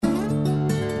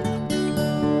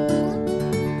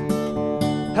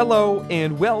Hello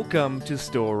and welcome to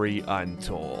Story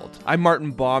Untold. I'm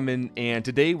Martin Bauman, and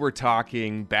today we're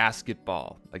talking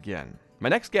basketball again. My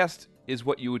next guest is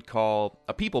what you would call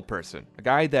a people person, a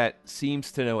guy that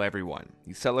seems to know everyone.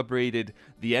 He celebrated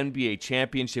the NBA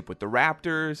championship with the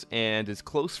Raptors and is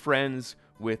close friends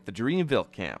with the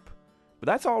Dreamville camp. But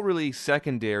that's all really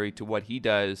secondary to what he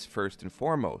does first and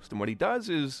foremost. And what he does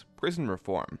is prison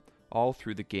reform, all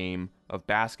through the game of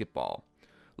basketball.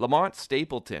 Lamont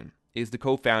Stapleton is the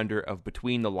co-founder of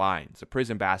Between the Lines, a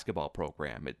prison basketball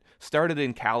program. It started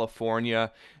in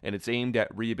California, and it's aimed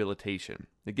at rehabilitation.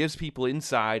 It gives people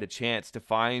inside a chance to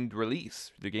find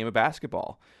release through the game of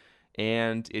basketball,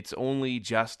 and it's only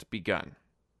just begun.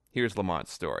 Here's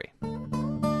Lamont's story.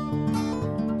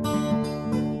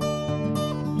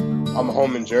 I'm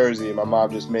home in Jersey. My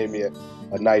mom just made me a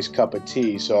nice cup of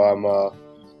tea, so I'm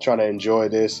trying to enjoy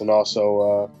this and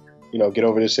also get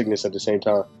over the sickness at the same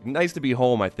time. Nice to be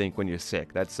home, I think, when you're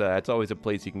sick. That's always a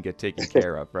place you can get taken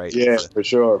care of, right? Yeah, for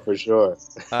sure.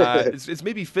 It's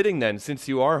maybe fitting then, since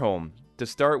you are home, to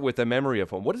start with a memory of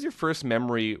home. What is your first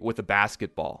memory with a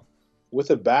basketball?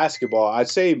 With a basketball, I'd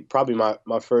say probably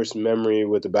my first memory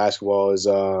with the basketball is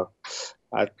I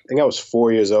think I was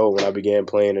 4 years old when I began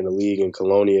playing in the league in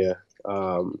Colonia.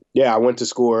 I went to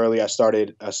school early. I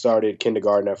started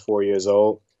kindergarten at 4 years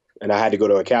old. And I had to go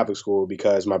to a Catholic school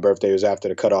because my birthday was after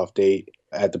the cutoff date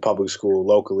at the public school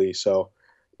locally. So,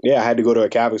 I had to go to a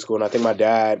Catholic school. And I think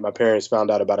my parents found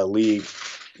out about a league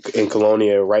in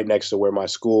Colonia right next to where my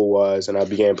school was. And I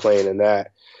began playing in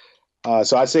that.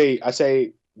 So I'd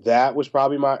say that was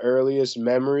probably my earliest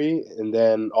memory. And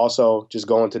then also just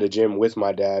going to the gym with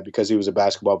my dad because he was a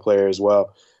basketball player as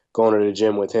well. Going to the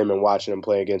gym with him and watching him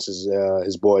play against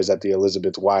his boys at the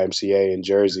Elizabeth YMCA in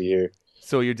Jersey here.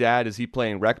 So your dad, is he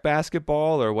playing rec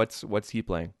basketball or what's he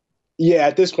playing? Yeah,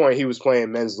 at this point he was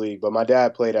playing men's league, but my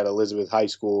dad played at Elizabeth High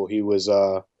School. He was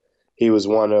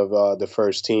one of the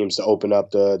first teams to open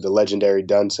up the legendary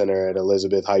Dunn Center at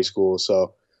Elizabeth High School.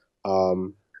 So,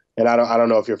 and I don't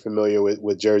know if you're familiar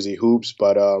with Jersey hoops,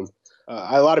 but a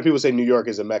lot of people say New York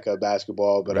is a mecca of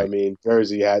basketball, but right. I mean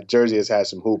Jersey has had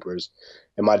some hoopers,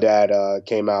 and my dad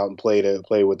came out and played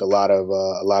with a lot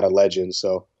of legends.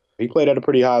 So he played at a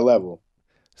pretty high level.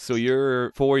 So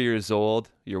you're 4 years old,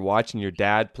 you're watching your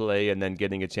dad play and then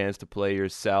getting a chance to play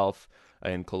yourself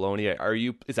in Colonia.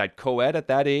 Is that co-ed at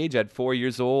that age, at 4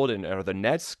 years old, and are the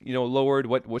nets, lowered?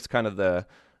 What's kind of the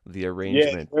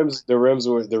arrangement? Yeah, the rims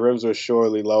were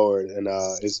surely lowered, and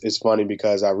it's funny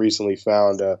because I recently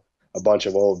found a bunch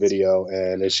of old video,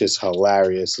 and it's just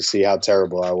hilarious to see how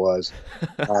terrible I was.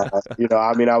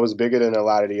 I was bigger than a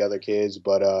lot of the other kids,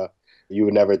 but you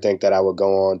would never think that I would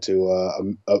go on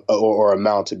to or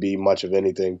amount to be much of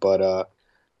anything. But,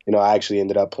 I actually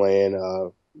ended up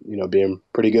playing, being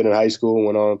pretty good in high school,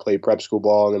 went on and played prep school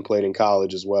ball and then played in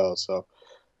college as well. So,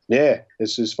 yeah,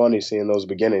 it's just funny seeing those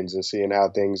beginnings and seeing how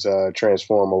things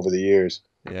transform over the years.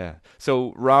 Yeah.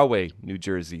 So Rahway, New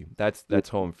Jersey, that's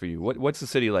home for you. What's the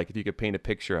city like, if you could paint a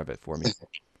picture of it for me?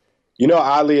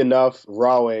 Oddly enough,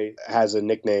 Rahway has a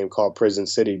nickname called Prison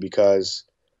City because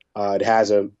it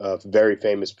has a very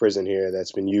famous prison here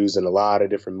that's been used in a lot of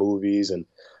different movies, and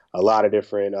a lot of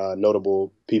different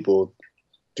notable people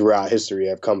throughout history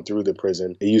have come through the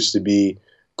prison. It used to be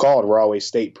called Rahway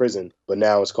State Prison, but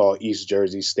now it's called East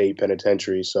Jersey State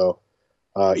Penitentiary. So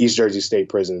East Jersey State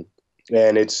Prison.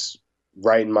 And it's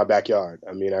right in my backyard.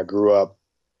 I mean, I grew up,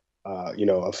 a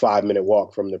 5-minute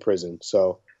walk from the prison.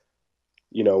 So,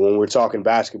 when we're talking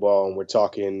basketball and we're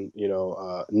talking,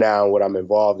 now what I'm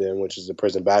involved in, which is the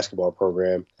prison basketball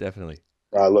program. Definitely.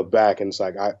 I look back and it's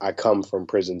like I come from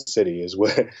Prison City is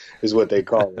what they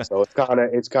call it. So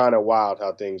it's kind of wild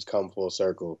how things come full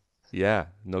circle. Yeah,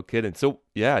 no kidding. So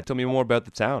tell me more about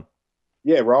the town.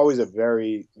 Yeah, Rahway's a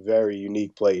very, very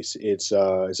unique place. It's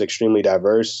extremely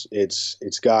diverse. It's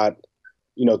got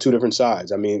two different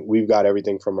sides. I mean, we've got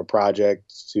everything from a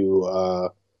project to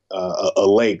a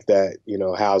lake that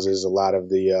houses a lot of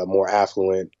the more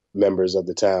affluent members of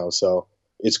the town. So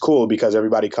it's cool because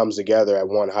everybody comes together at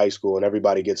one high school and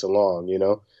everybody gets along.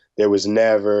 There was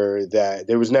never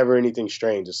anything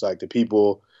strange. It's like the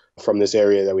people from this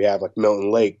area that we have, like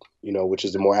Milton Lake, which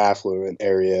is the more affluent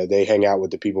area, they hang out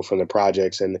with the people from the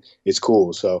projects, and it's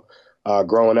cool. So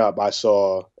growing up, I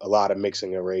saw a lot of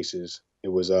mixing of races. It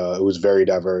was very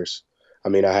diverse. I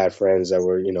mean, I had friends that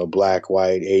were, black,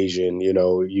 white, Asian,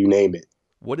 you name it.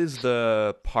 What is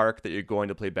the park that you're going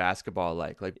to play basketball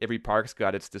like? Like, every park's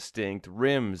got its distinct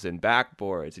rims and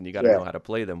backboards, and you got to know how to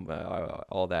play them,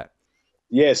 all that.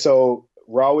 Yeah, so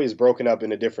Rahway is broken up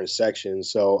into different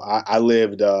sections. So I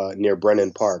lived near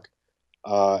Brennan Park,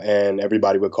 and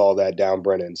everybody would call that Down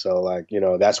Brennan. So like,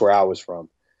 that's where I was from.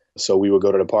 So we would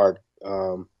go to the park.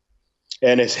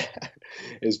 And it's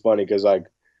it's funny because like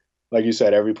you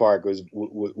said, every park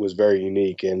was very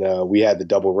unique, and we had the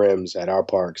double rims at our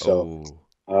park. So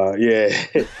Oh. yeah,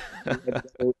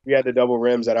 we had the double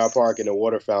rims at our park and a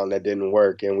water fountain that didn't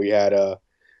work, and we had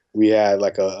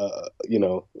like a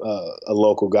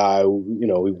local guy who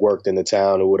we worked in the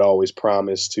town who would always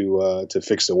promise to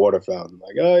fix the water fountain.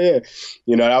 Like, oh yeah,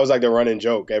 that was like the running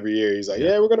joke every year. He's like, Yeah.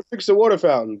 yeah, we're gonna fix the water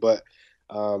fountain, but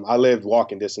I lived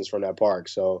walking distance from that park,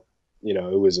 so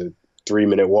it was a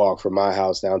 3-minute walk from my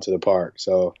house down to the park.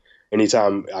 So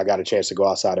anytime I got a chance to go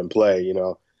outside and play,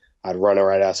 I'd run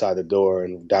right outside the door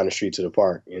and down the street to the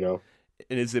park. And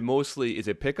is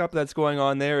it pickup that's going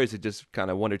on there? Is it just kind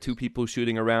of one or two people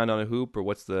shooting around on a hoop, or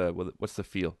what's the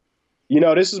feel?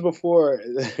 This is before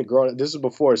this is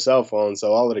before cell phones,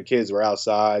 so all of the kids were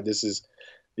outside. This is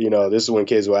when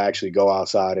kids will actually go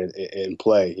outside and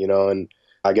play, and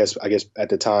I guess at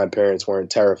the time parents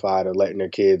weren't terrified of letting their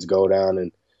kids go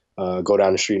down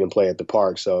the street and play at the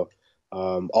park. So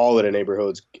all of the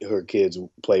neighborhoods her kids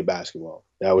played basketball.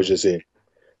 That was Yeah. just it.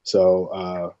 So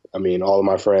I mean, all of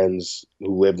my friends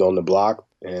who lived on the block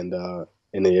and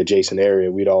in the adjacent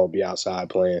area, we'd all be outside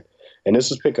playing, and this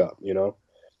was pickup.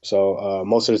 So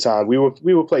most of the time we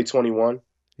would play 21,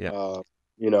 Yeah. uh,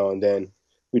 and then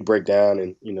we'd break down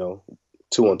and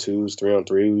 2-on-2s,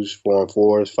 3-on-3s,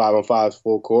 4-on-4s, 5-on-5s,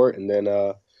 full court, and then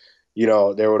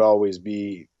there would always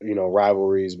be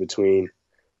rivalries between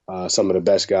some of the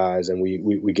best guys, and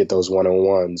we get those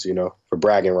 1-on-ones, for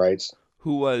bragging rights.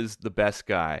 Who was the best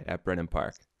guy at Brennan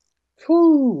Park?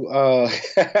 Whew, I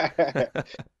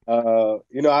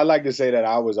like to say that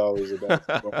I was always the best,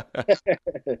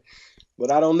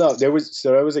 but I don't know. There was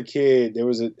a kid,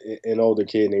 an older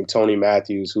kid named Tony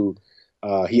Matthews who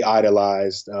he Allen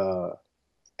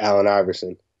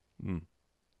Iverson, Mm.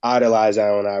 idolized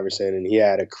Allen Iverson, and he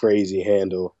had a crazy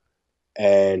handle,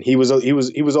 and he was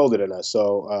older than us,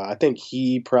 so I think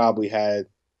he probably had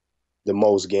the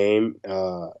most game,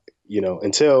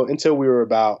 until we were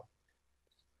about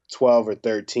 12 or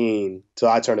 13. So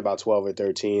I turned about 12 or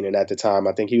 13, and at the time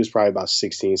I think he was probably about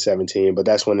 16, 17. But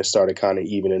that's when it started kind of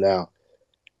evening out.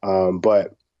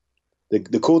 But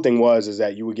the cool thing is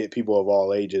that you would get people of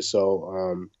all ages.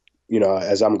 So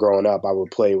as I'm growing up, I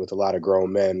would play with a lot of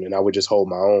grown men, and I would just hold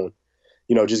my own.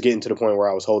 Just getting to the point where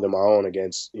I was holding my own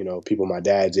against people my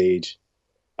dad's age,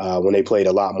 when they played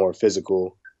a lot more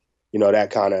physical. I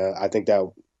think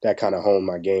that kind of honed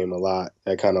my game a lot.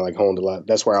 That kind of like honed a lot.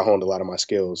 That's where I honed a lot of my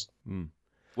skills. Mm.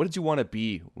 What did you want to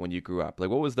be when you grew up?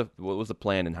 Like, what was the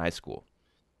plan in high school?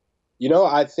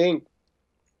 I think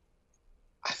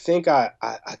I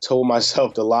told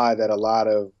myself the lie that a lot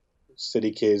of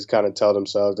city kids kind of tell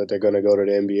themselves, that they're going to go to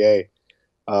the NBA.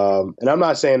 And I'm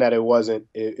not saying that it wasn't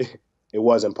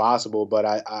possible, but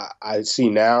I see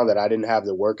now that I didn't have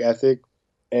the work ethic,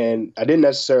 and I didn't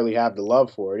necessarily have the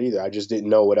love for it either. I just didn't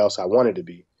know what else I wanted to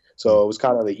be. Mm. So it was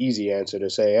kind of the easy answer to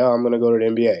say, oh, I'm going to go to the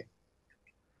NBA,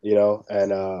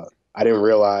 and I didn't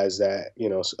realize that,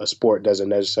 a sport doesn't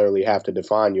necessarily have to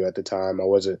define you at the time. I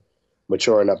wasn't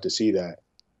mature enough to see that.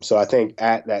 So I think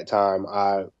at that time,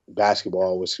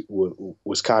 basketball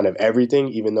was kind of everything,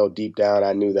 even though deep down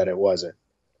I knew that it wasn't.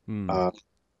 Mm. Uh,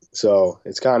 so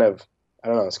it's kind of, I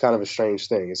don't know, it's kind of a strange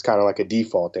thing. It's kind of like a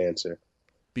default answer.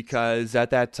 Because at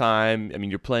that time, I mean,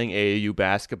 you're playing AAU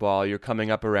basketball, you're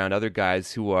coming up around other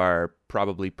guys who are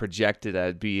probably projected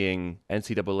at being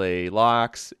NCAA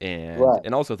locks and Right.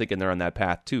 and also thinking they're on that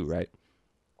path too, right?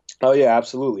 Oh yeah,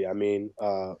 absolutely. I mean,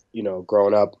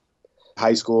 growing up,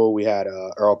 high school, we had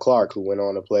Earl Clark, who went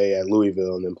on to play at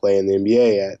Louisville and then play in the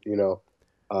NBA at,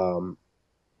 um,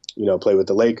 play with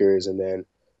the Lakers. And then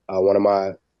one of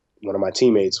my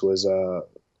teammates was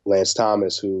Lance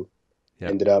Thomas, who Yep.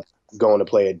 ended up going to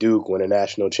play at Duke, win a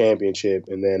national championship,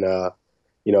 and then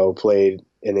played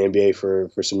in the NBA for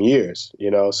some years.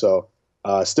 So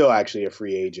still actually a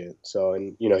free agent. So,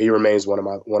 and he remains one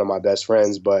of my best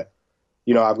friends. But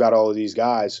I've got all of these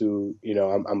guys who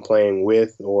I'm playing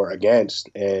with or against,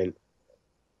 and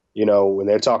when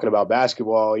they're talking about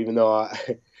basketball, even though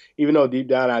even though deep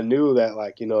down I knew that,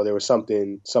 like, there was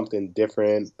something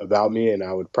different about me, and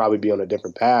I would probably be on a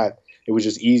different path. It was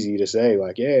just easy to say,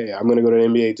 like, yeah, I'm gonna go to the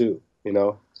NBA too.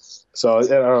 So I don't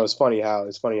know. It's funny how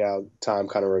time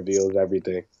kind of reveals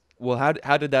everything. Well,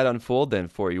 how did that unfold then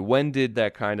for you? When did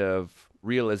that kind of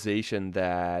realization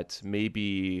that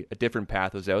maybe a different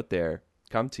path was out there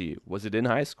come to you? Was it in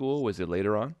high school? Was it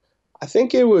later on? I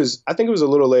think it was a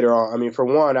little later on. I mean, for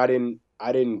one, I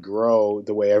didn't grow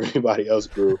the way everybody else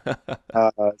grew.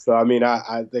 So I mean,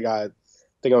 I think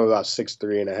think I'm about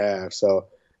 6'3.5". So,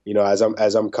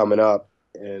 as I'm coming up,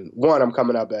 and one, I'm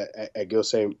coming up at Gil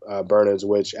St. Bernard's,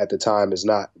 which at the time is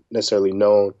not necessarily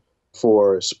known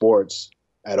for sports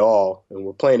at all. And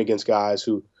we're playing against guys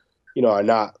who, are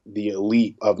not the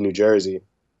elite of New Jersey.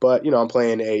 But, I'm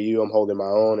playing AU, I'm holding my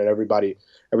own, and everybody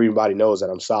knows that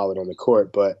I'm solid on the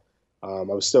court. But I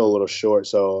was still a little short,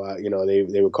 so,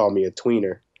 they would call me a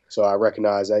tweener. So I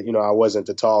recognized that, I wasn't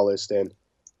the tallest. And,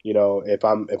 if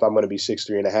I'm going to be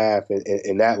 6'3.5"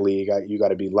 in that league, you got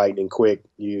to be lightning quick.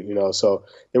 So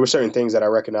there were certain things that I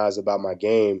recognized about my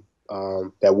game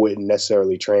that wouldn't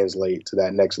necessarily translate to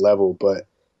that next level. But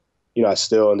I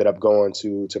still ended up going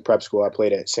to prep school. I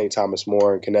played at St. Thomas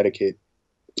More in Connecticut,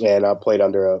 and I played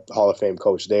under a Hall of Fame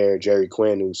coach there, Jerry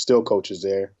Quinn, who still coaches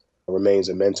there, remains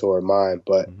a mentor of mine.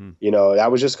 But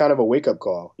that was just kind of a wake up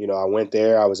call. I went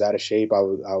there. I was out of shape.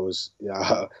 I'm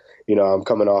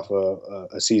coming off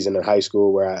a season in high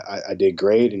school where I did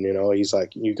great, and he's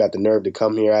like, you got the nerve to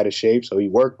come here out of shape. So he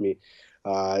worked me.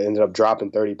 I ended up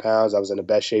dropping 30 pounds. I was in the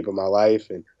best shape of my life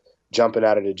and jumping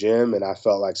out of the gym, and I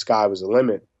felt like sky was the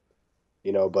limit.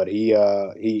 But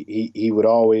he would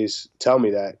always tell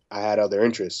me that I had other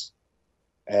interests.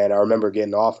 And I remember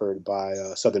getting offered by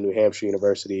Southern New Hampshire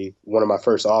University, one of my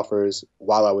first offers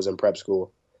while I was in prep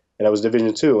school. And it was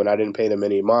Division II, and I didn't pay them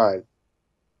any mind.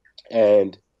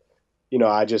 And,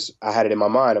 I had it in my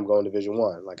mind, I'm going Division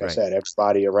I. Like I said,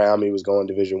 everybody around me was going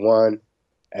Division I.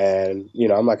 And,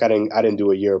 I'm like, I didn't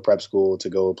do a year of prep school to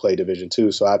go play Division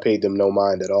II, so I paid them no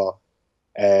mind at all.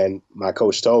 And my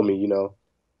coach told me,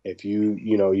 if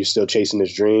you're still chasing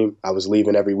this dream. I was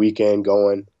leaving every weekend,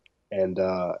 going and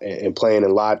playing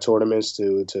in live tournaments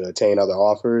to attain other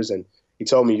offers. And he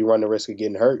told me you run the risk of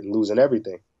getting hurt and losing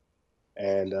everything.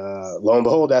 And lo and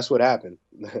behold, that's what happened.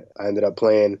 I ended up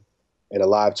playing in a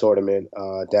live tournament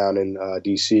down in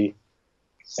D.C.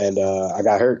 And I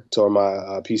got hurt, tore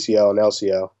my PCL and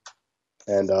LCL,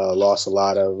 and lost a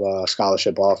lot of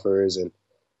scholarship offers. And,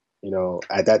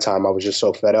 at that time, I was just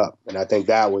so fed up. And I think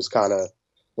that was kind of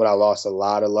when I lost a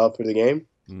lot of love for the game.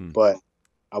 But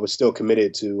I was still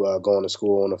committed to going to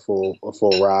school on a full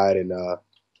ride and,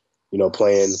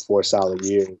 playing 4 solid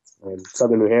years. And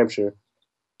Southern New Hampshire,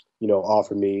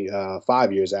 offered me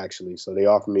 5 years, actually. So they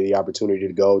offered me the opportunity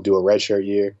to go do a redshirt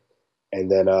year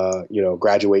and then,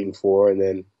 graduate in 4 and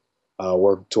then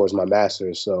work towards my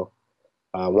master's. So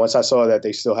once I saw that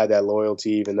they still had that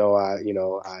loyalty, even though I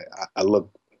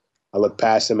looked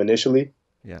past them initially.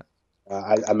 Yeah.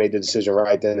 I made the decision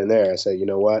right then and there. I said, you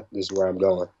know what, this is where I'm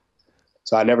going.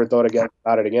 So I never thought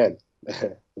about it again.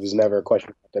 It was never a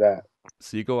question after that.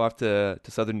 So you go off to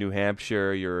Southern New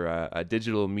Hampshire. You're a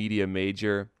digital media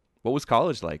major. What was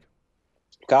college like?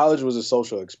 College was a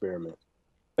social experiment.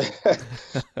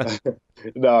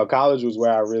 No, college was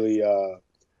where I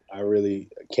really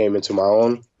came into my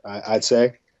own, I'd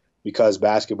say. Because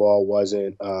basketball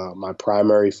wasn't my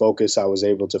primary focus, I was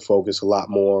able to focus a lot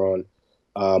more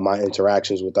on my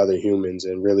interactions with other humans.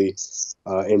 And really,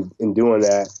 in doing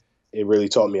that, it really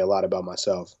taught me a lot about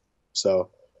myself. So,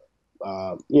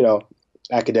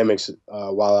 academics,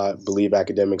 while I believe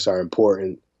academics are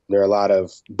important, there are a lot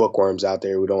of bookworms out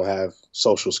there who don't have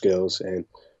social skills. And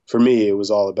for me, it was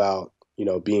all about,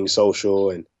 being social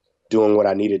and doing what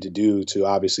I needed to do to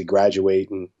obviously graduate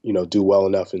and, do well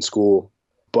enough in school.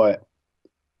 But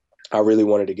I really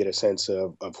wanted to get a sense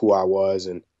of who I was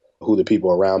and who the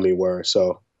people around me were.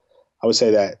 So I would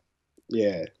say that,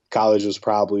 yeah, college was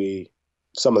probably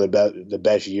some of the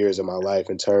best years of my life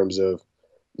in terms of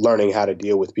learning how to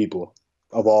deal with people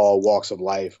of all walks of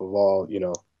life, of all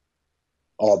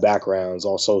backgrounds,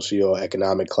 all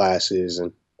socioeconomic classes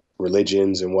and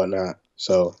religions and whatnot.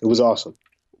 So it was awesome.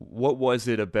 What was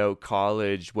it about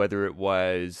college, whether it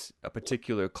was a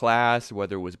particular class,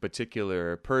 whether it was a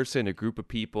particular person, a group of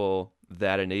people,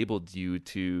 that enabled you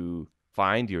to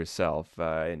find yourself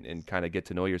and kind of get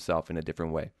to know yourself in a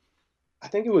different way? I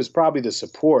think it was probably the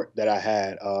support that I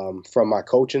had from my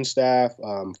coaching staff,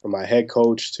 from my head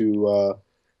coach to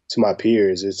my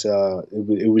peers.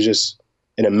 It was just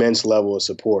an immense level of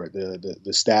support.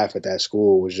 The staff at that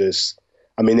school was just,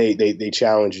 I mean, they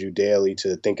challenged you daily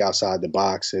to think outside the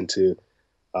box and to,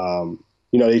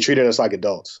 they treated us like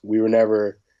adults. We were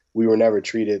never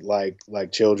treated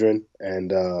like children,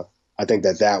 and I think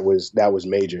that was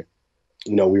major.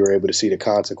 We were able to see the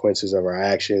consequences of our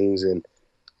actions, and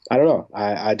I don't know.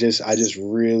 I just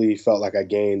really felt like I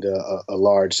gained a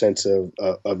large sense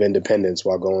of independence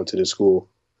while going to the school.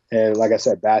 And like I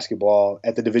said, basketball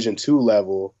at the Division II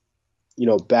level,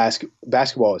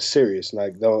 basketball is serious.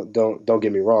 Like don't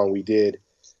get me wrong, we did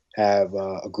have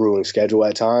a grueling schedule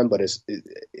at time, but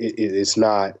it's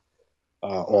not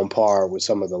on par with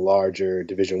some of the larger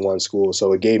Division I schools.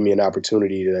 So it gave me an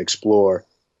opportunity to explore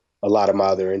a lot of my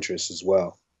other interests as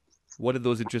well. What did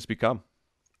those interests become?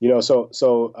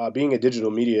 Being a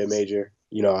digital media major,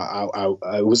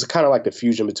 I was kind of like the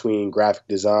fusion between graphic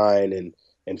design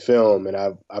and film, and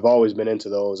I've always been into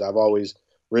those. I've always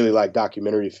really liked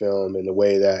documentary film and the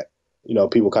way that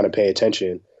people kind of pay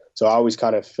attention. So I always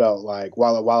kind of felt like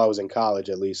while I was in college,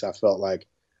 at least, I felt like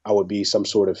I would be some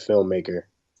sort of filmmaker,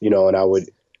 and I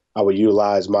would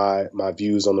utilize my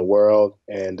views on the world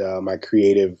and my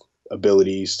creative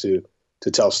abilities to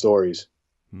tell stories.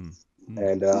 Hmm. Hmm.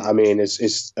 And I mean,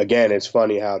 it's again, it's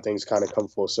funny how things kind of come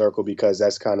full circle because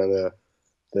that's kind of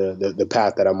the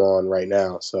path that I'm on right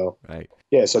now. So Right.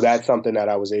 yeah, so that's something that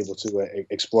I was able to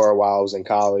explore while I was in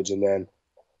college, and then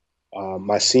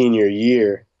my senior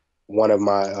year, one of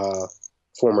my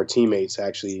former teammates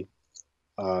actually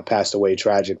passed away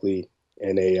tragically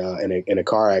in a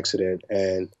car accident,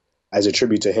 and as a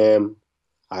tribute to him,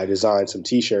 I designed some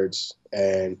T-shirts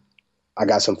and I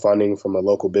got some funding from a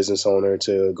local business owner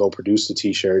to go produce the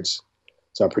T-shirts.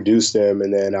 So I produced them,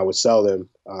 and then I would sell them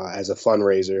as a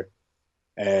fundraiser.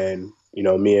 And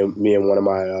me and one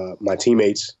of my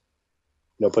teammates,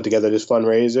 put together this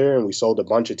fundraiser, and we sold a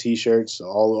bunch of T-shirts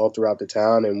all throughout the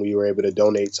town, and we were able to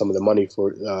donate some of the money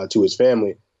for to his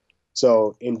family.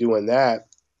 So in doing that,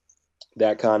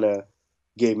 that kind of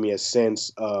gave me a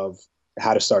sense of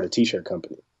how to start a T-shirt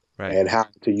company Right. and how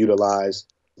to utilize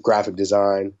graphic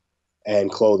design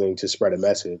and clothing to spread a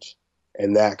message.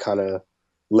 And that kind of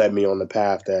led me on the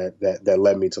path that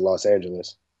led me to Los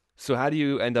Angeles. So how do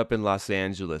you end up in Los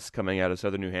Angeles, coming out of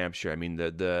Southern New Hampshire? I mean,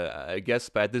 the I guess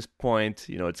by this point,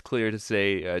 it's clear to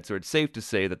say, it's safe to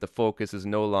say that the focus is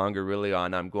no longer really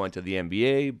on I'm going to the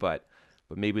NBA, but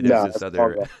maybe there's No, this that's long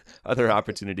other gone. other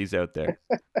opportunities out there.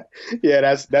 Yeah,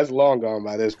 that's long gone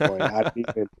by this point.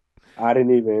 I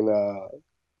didn't even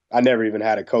I never even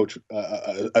had a coach.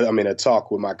 I mean, a talk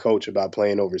with my coach about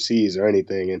playing overseas or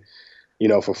anything.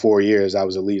 And for 4 years, I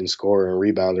was a leading scorer and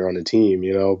rebounder on the team.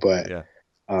 But Yeah.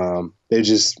 it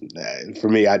just for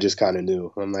me, I just kind of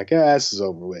knew. I'm like, yeah, this is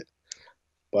over with.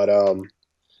 But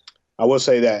I will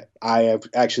say that I have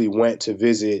actually went to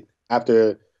visit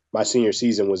after my senior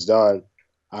season was done.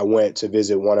 I went to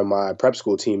visit one of my prep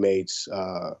school teammates,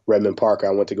 Redmond Parker.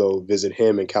 I went to go visit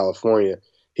him in California.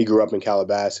 He grew up in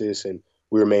Calabasas, and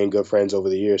we remained good friends over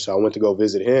the years. So I went to go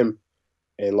visit him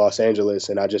in Los Angeles,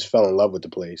 and I just fell in love with the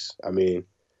place. I mean,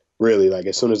 really, like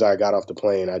as soon as I got off the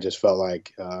plane, I just felt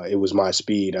like it was my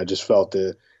speed. I just felt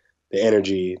the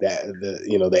energy that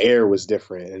the air was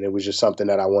different, and it was just something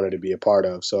that I wanted to be a part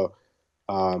of. So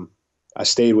um, I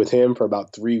stayed with him for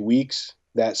about 3 weeks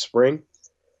that spring,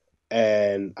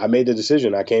 and I made the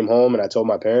decision. I came home and I told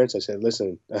my parents. I said,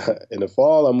 "Listen, in the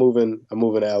fall, I'm moving. I'm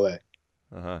moving to LA."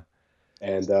 Uh-huh.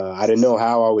 And I didn't know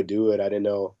how I would do it. I didn't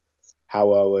know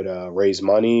how I would raise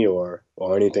money or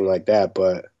anything like that.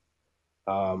 But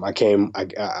I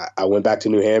went back to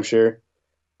New Hampshire,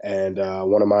 and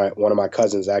one of my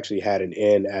cousins actually had an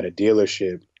in at a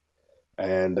dealership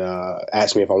and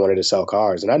asked me if I wanted to sell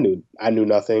cars. And I knew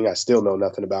nothing. I still know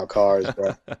nothing about cars,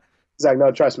 but he's like,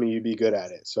 no, trust me, you'd be good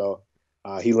at it. So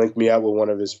he linked me up with one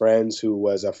of his friends who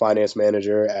was a finance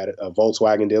manager at a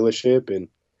Volkswagen dealership, and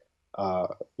uh,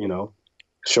 you know,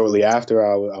 shortly after,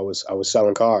 I was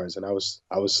selling cars, and I was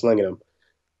slinging them.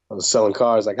 I was selling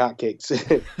cars like hotcakes.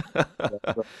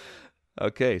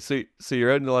 Okay, so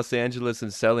you're out in Los Angeles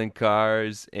and selling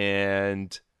cars,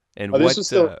 and Oh, this was what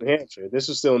still in New Hampshire. This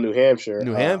was still in New Hampshire.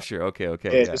 New Hampshire? Okay, okay,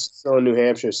 Yeah, yeah. this is still in New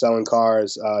Hampshire, selling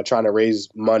cars, trying to raise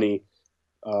money.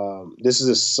 This is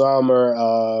the summer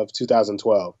of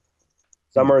 2012. Hmm.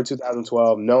 Summer of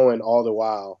 2012, knowing all the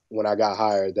while when I got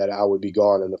hired that I would be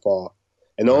gone in the fall.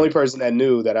 And the Uh-huh. only person that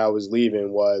knew that I was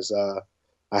leaving was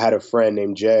I had a friend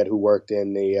named Jed who worked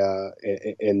in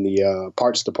the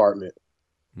parts department.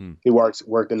 Hmm. He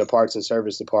worked in the parts and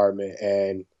service department,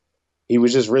 and he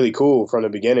was just really cool from the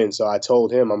beginning. So I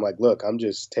told him, I'm like, look, I'm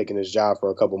just taking this job for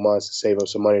a couple months to save up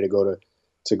some money to go to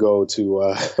to go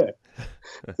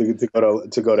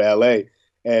to LA.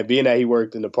 And being that he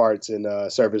worked in the parts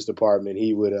and service department,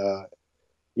 he would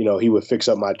fix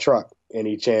up my truck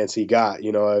any chance he got.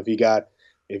 If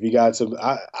he got some,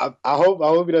 I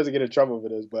hope he doesn't get in trouble for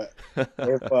this, but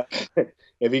if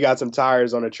if he got some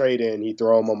tires on a trade in, he'd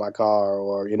throw them on my car,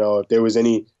 or if there was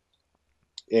anything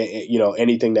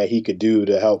that he could do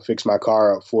to help fix my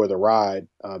car up for the ride,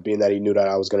 being that he knew that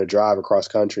I was going to drive across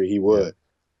country, he Yeah, would.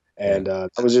 yeah. And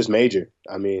that was just major.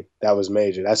 I mean, that was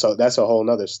major. That's a whole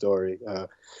nother story,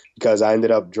 because I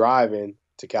ended up driving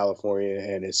to California,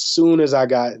 and as soon as I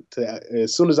got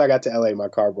to LA, my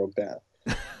car broke down.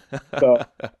 So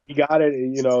he got it.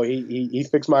 He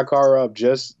fixed my car up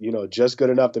just good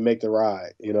enough to make the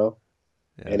ride. Yeah.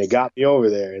 And it got me over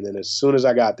there. And then as soon as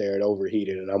I got there, it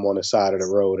overheated, and I'm on the side of the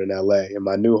road in LA, in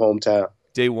my new hometown.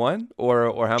 Day one,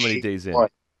 or how many Day days in? one.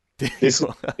 Day This is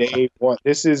one. day one.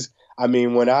 This is, I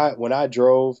mean, when I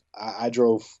drove, I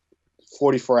drove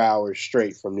 44 hours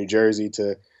straight from New Jersey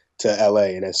to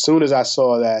LA, and as soon as I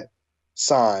saw that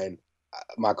sign,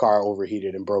 my car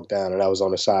overheated and broke down, and I was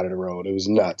on the side of the road. It was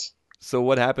nuts. So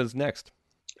what happens next?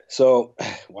 So,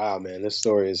 wow, man, this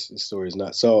story is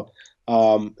nuts. So,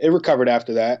 it recovered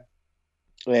after that,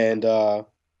 and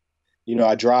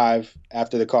I drive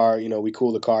after the car. We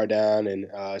cool the car down, and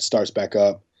it starts back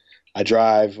up. I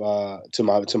drive to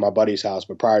my buddy's house,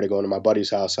 but prior to going to my buddy's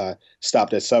house, I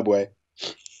stopped at Subway.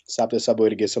 Stopped at Subway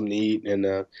to get something to eat, and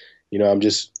I'm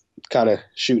just kind of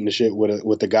shooting the shit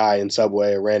with the guy in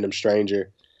Subway, a random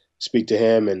stranger. Speak to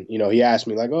him, and he asked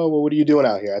me like, "Oh, well, what are you doing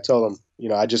out here?" I told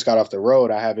him, I just got off the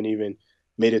road. I haven't even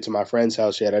made it to my friend's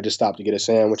house yet. I just stopped to get a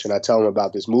sandwich, and I tell him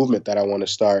about this movement that I want to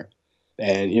start.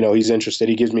 And he's interested.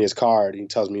 He gives me his card. He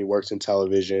tells me he works in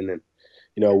television,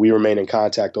 and we remain in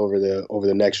contact over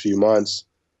the next few months.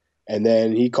 And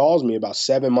then he calls me about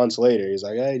 7 months later. He's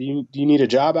like, "Hey, do you need a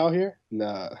job out here?"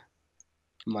 Nah.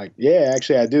 I'm like, "Yeah,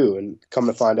 actually I do." And come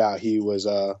to find out, he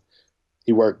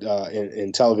worked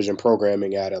in television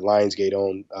programming at a Lionsgate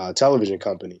owned television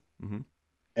company, Hmm.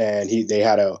 and they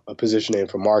had a position in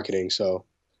for marketing. So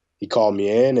he called me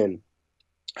in, and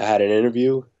I had an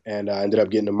interview, and I ended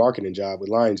up getting a marketing job with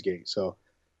Lionsgate. So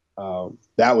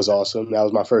that was awesome. That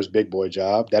was my first big boy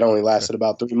job. That only lasted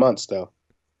about 3 months, though.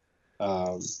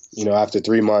 After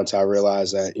 3 months, I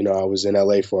realized that I was in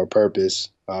LA for a purpose,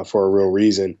 for a real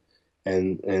reason,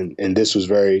 and this was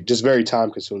very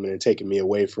time consuming and taking me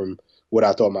away from what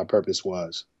I thought my purpose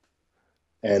was.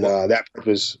 And What? that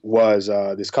purpose was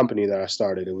this company that I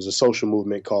started. It was a social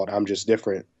movement called I'm Just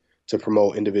Different, to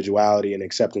promote individuality and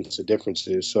acceptance of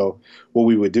differences. So what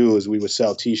we would do is we would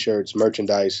sell T-shirts,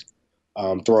 merchandise,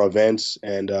 throw events,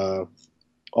 and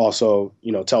also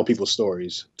tell people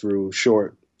stories through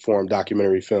short form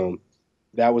documentary film.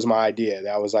 That was my idea.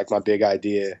 That was like my big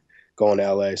idea going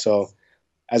to LA. So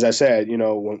as I said,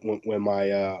 when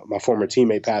my former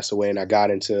teammate passed away and I got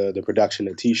into the production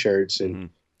of T-shirts Hmm.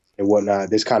 and whatnot,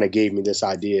 this kind of gave me this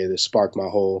idea that sparked my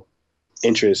whole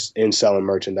interest in selling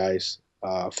merchandise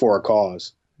for a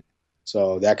cause.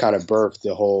 So that kind of birthed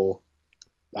the whole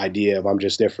idea of I'm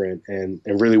Just Different, and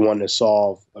really wanting to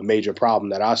solve a major problem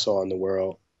that I saw in the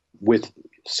world with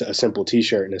a simple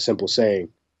T-shirt and a simple saying.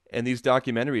 And these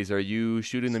documentaries, are you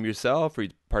shooting them yourself? Are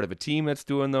you part of a team that's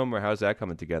doing them, or how's that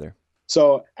coming together?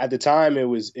 So at the time, it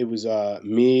was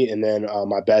me and then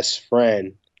my best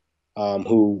friend,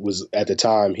 who was at the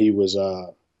time he was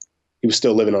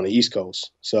still living on the East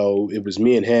Coast. So it was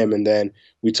me and him, and then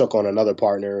we took on another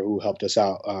partner who helped us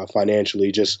out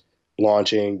financially, just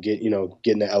launching, getting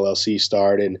the LLC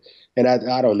started. And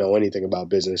I don't know anything about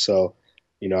business, so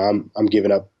I'm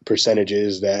giving up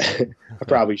percentages that I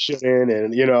probably shouldn't,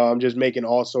 and I'm just making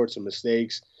all sorts of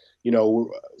mistakes.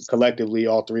 Collectively,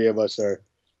 all three of us are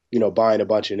buying a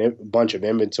bunch of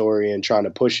inventory and trying to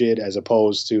push it as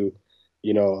opposed to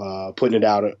putting it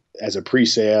out as a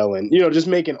pre-sale, and just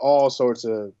making all sorts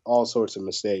of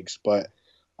mistakes. But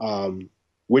um,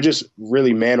 we're just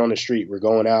really man on the street. We're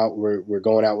going out. We're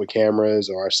going out with cameras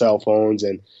or our cell phones,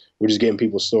 and we're just getting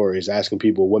people's stories, asking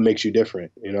people what makes you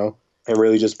different, and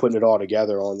really just putting it all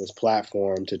together on this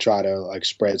platform to try to like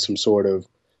spread some sort of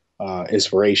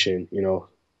inspiration,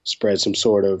 spread some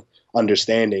sort of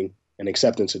understanding and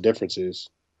acceptance of differences.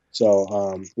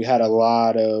 So we had a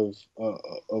lot of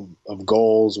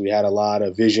goals. We had a lot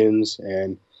of visions,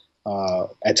 and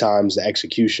at times the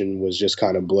execution was just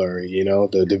kind of blurry.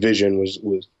 The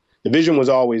vision was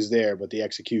always there, but the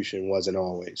execution wasn't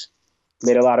always.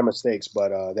 Made a lot of mistakes, but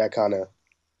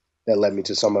that led me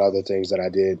to some of the other things that I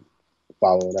did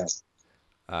following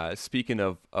that. Speaking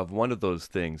of one of those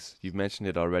things, you've mentioned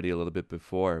it already a little bit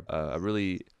before, a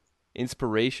really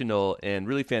inspirational and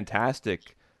really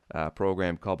fantastic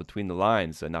program called Between the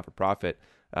Lines, a not for profit.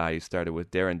 You started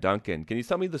with Darren Duncan. Can you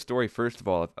tell me the story, first of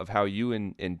all, of how you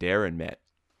and Darren met?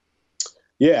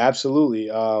 Yeah, absolutely.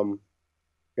 Like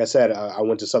I said, I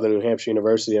went to Southern New Hampshire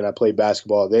University and I played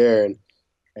basketball there.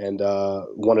 And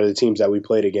one of the teams that we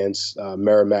played against,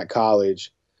 Merrimack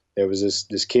College, there was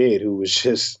this kid who was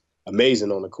just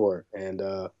amazing on the court, and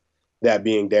that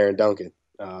being Darren Duncan,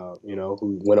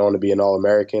 who went on to be an All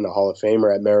American, a Hall of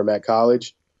Famer at Merrimack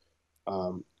College.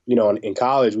 In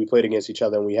college we played against each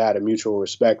other and we had a mutual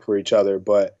respect for each other,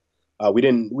 but we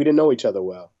didn't know each other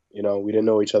well. We didn't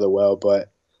know each other well,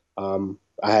 but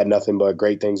I had nothing but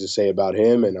great things to say about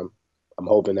him, and I'm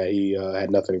hoping that he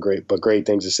had nothing but great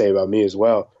things to say about me as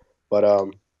well.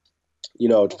 But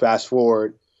fast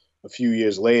forward a few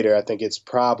years later, I think it's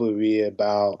probably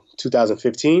about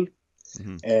 2015,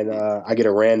 Mm-hmm. and I get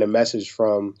a random message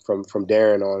from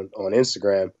Darren on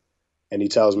Instagram, and he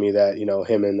tells me that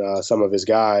him and some of his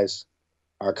guys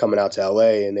are coming out to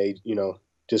LA, and they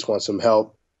just want some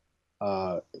help,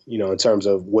 in terms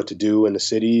of what to do in the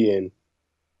city, and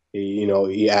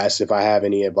he asked if I have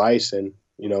any advice, and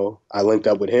I linked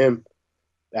up with him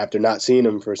after not seeing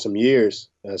him for some years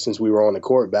since we were on the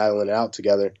court battling it out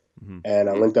together. Mm-hmm. And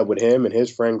I linked up with him and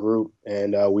his friend group,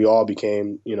 and we all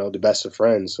became, the best of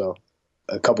friends. So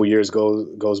a couple years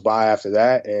goes by after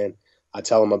that, and I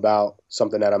tell him about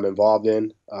something that I'm involved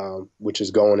in, which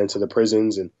is going into the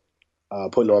prisons and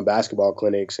putting on basketball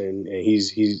clinics, and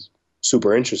he's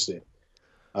super interested.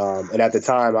 And at the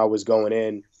time, I was going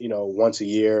in, once a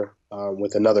year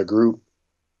with another group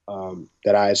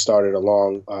that I had started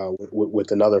along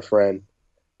with another friend.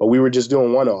 But we were just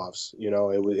doing one-offs.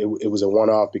 It was a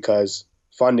one-off because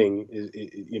funding,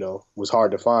 was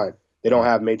hard to find. They don't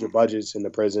have major budgets in the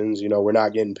prisons. We're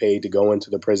not getting paid to go into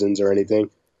the prisons or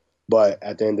anything. But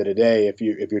at the end of the day, if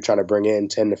you're trying to bring in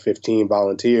 10 to 15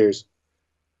 volunteers,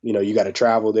 you got to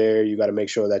travel there. You got to make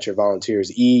sure that your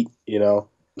volunteers eat.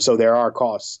 So there are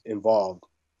costs involved,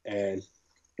 and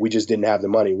we just didn't have the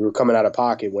money. We were coming out of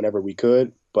pocket whenever we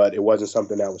could, but it wasn't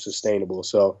something that was sustainable.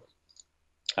 So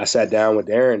I sat down with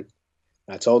Aaron.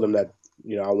 I told him that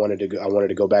I wanted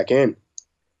to go back in,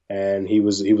 and he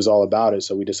was all about it.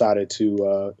 So we decided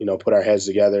to put our heads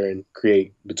together and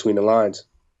create Between the Lines.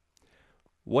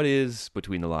 What is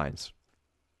Between the Lines?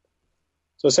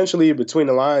 So essentially, Between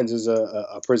the Lines is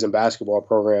a prison basketball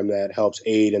program that helps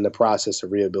aid in the process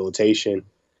of rehabilitation.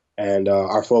 And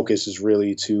our focus is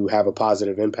really to have a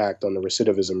positive impact on the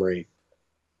recidivism rate.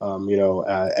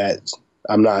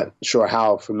 I'm not sure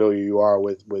how familiar you are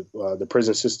with the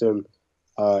prison system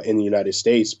in the United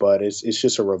States, but it's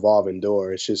just a revolving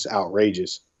door. It's just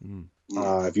outrageous. Mm.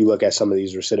 If you look at some of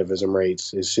these recidivism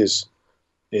rates,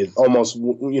 it almost,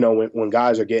 when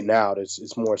guys are getting out,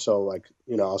 it's more so like,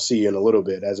 I'll see you in a little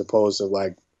bit, as opposed to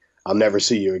like, I'll never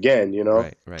see you again,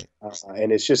 Right.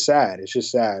 And it's just sad. It's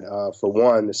just sad. For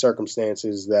one, the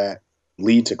circumstances that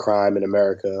lead to crime in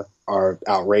America are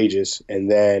outrageous. And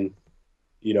then,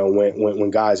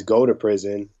 when guys go to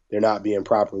prison, they're not being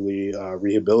properly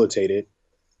rehabilitated.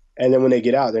 And then when they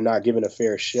get out, they're not given a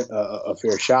fair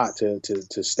shot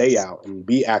to stay out and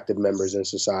be active members in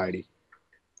society.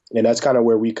 And that's kind of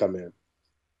where we come in.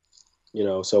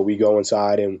 So we go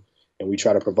inside and we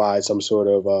try to provide some sort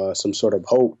of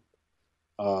hope.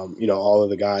 All of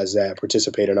the guys that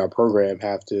participate in our program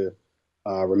have to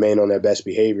remain on their best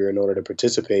behavior in order to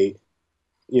participate.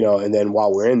 And then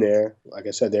while we're in there, like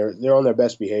I said, they're on their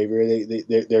best behavior.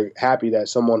 They're happy that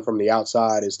someone from the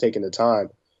outside is taking the time.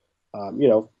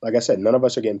 Like I said, none of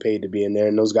us are getting paid to be in there,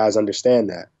 and those guys understand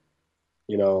that.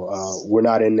 We're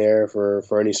not in there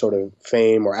for any sort of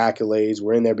fame or accolades.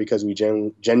 We're in there because we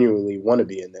genuinely want to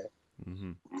be in there.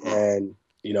 Mm-hmm. And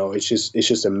it's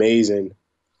just amazing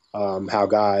how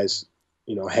guys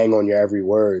hang on your every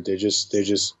word. They're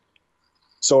just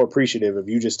so appreciative of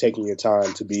you just taking your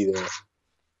time to be there.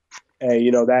 And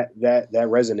that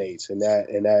resonates, and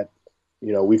that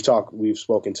we've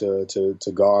spoken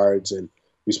to guards, and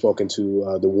we've spoken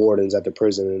to the wardens at the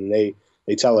prison, and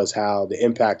they tell us how the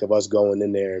impact of us going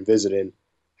in there and visiting,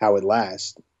 how it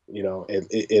lasts.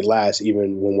 It lasts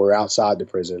even when we're outside the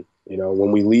prison.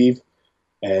 When we leave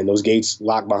and those gates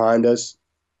lock behind us,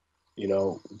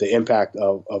 the impact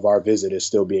of our visit is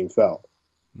still being felt.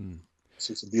 Mm. It's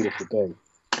just a beautiful thing.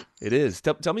 It is.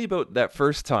 Tell me about that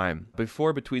first time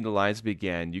before Between the Lines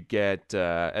began. You get,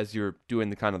 as you're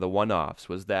doing the one-offs,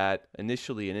 was that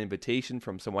initially an invitation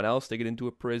from someone else to get into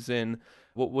a prison?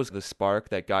 What was the spark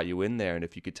that got you in there? And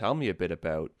if you could tell me a bit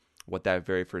about what that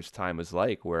very first time was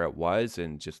like, where it was,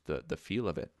 and just the feel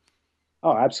of it.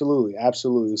 Oh, absolutely.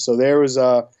 Absolutely. So there was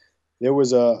a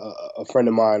friend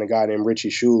of mine, a guy named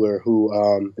Richie Schuler,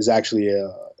 who is actually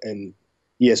an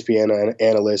ESPN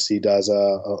analyst. He does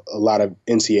a lot of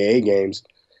NCAA games.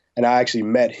 And I actually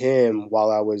met him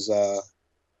while I was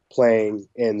playing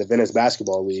in the Venice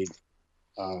Basketball League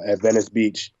at Venice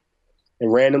Beach.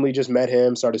 And randomly just met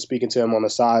him, started speaking to him on the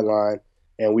sideline,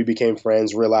 and we became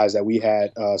friends, realized that we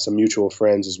had some mutual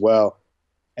friends as well.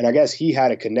 And I guess he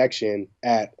had a connection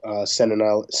at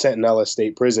Centinela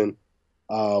State Prison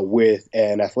with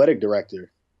an athletic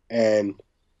director. And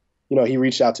he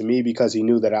reached out to me because he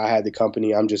knew that I had the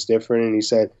company I'm Just Different. And he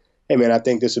said, hey, man, I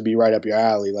think this would be right up your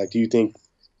alley. Like, do you think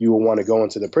you would want to go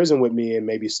into the prison with me and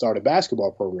maybe start a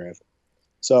basketball program?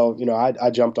 So, I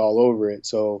jumped all over it.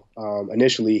 So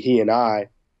initially, he and I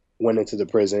went into the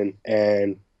prison,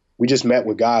 and we just met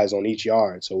with guys on each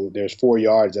yard. So there's 4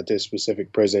 yards at this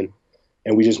specific prison,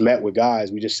 and we just met with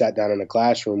guys. We just sat down in a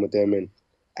classroom with them and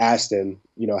asked them,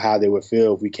 how they would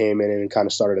feel if we came in and kind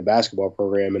of started a basketball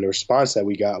program. And the response that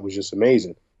we got was just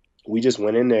amazing. We just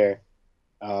went in there,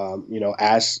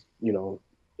 asked,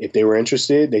 if they were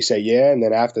interested. They say yeah, and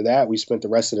then after that, we spent the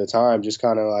rest of the time just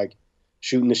kind of like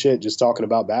shooting the shit, just talking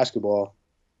about basketball.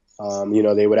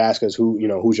 They would ask us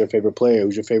who's your favorite player,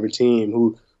 who's your favorite team,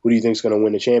 who do you think is going to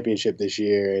win the championship this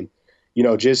year, and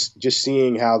just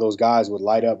seeing how those guys would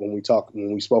light up when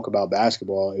we spoke about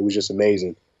basketball, it was just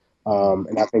amazing.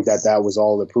 And I think that was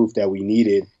all the proof that we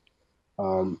needed,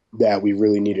 that we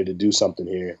really needed to do something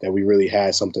here, that we really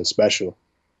had something special.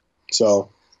 So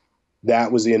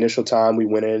that was the initial time we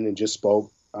went in and just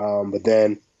spoke. But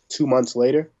then 2 months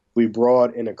later, we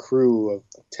brought in a crew of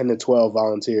 10 to 12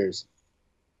 volunteers.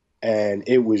 And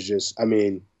it was just, I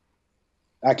mean,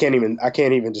 I can't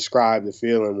even describe the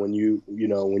feeling when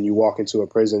when you walk into a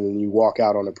prison and you walk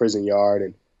out on a prison yard,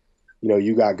 and,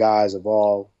 you got guys of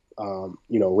all,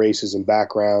 races and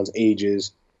backgrounds,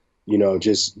 ages,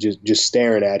 just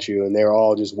staring at you, and they're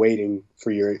all just waiting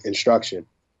for your instruction.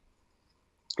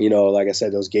 Like I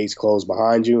said, those gates close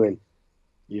behind you, and,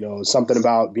 something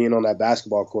about being on that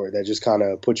basketball court that just kind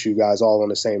of puts you guys all on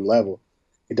the same level.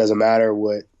 It doesn't matter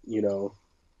what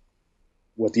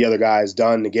the other guy's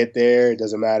done to get there. It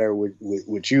doesn't matter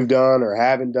what you've done or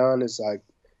haven't done. It's like,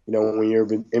 when you're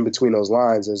in between those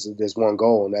lines, there's one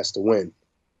goal, and that's to win.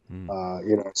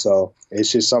 So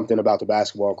it's just something about the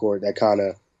basketball court that kind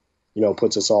of,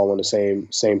 puts us all on the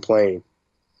same plane.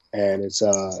 And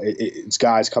it's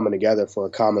guys coming together for a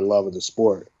common love of the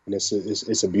sport. And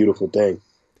it's a beautiful thing.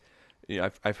 Yeah,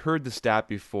 I've heard the stat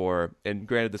before, and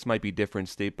granted, this might be different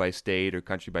state by state or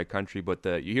country by country, but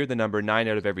you hear the number 9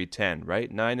 out of every 10,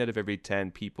 right? 9 out of every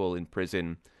 10 people in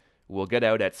prison will get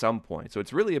out at some point. So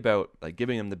it's really about like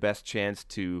giving them the best chance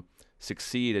to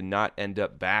succeed and not end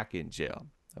up back in jail.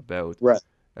 About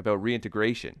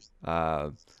reintegration.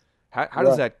 How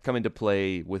does that come into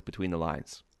play with Between the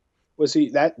Lines? Well, see,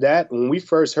 that when we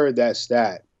first heard that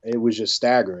stat, it was just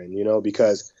staggering,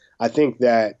 because I think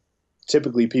that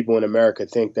typically people in America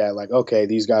think that, like, okay,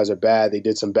 these guys are bad. They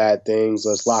did some bad things.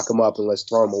 Let's lock them up and let's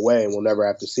throw them away, and we'll never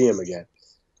have to see them again.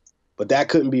 But that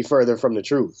couldn't be further from the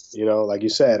truth. Like you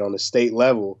said, on the state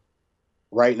level,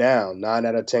 right now, 9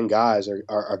 out of 10 guys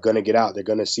are going to get out. They're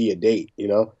going to see a date,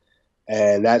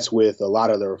 and that's with a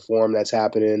lot of the reform that's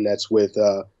happening. That's with,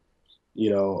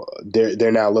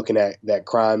 they're now looking at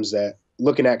crimes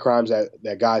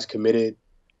that guys committed,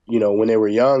 when they were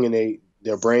young, and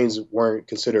their brains weren't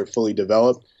considered fully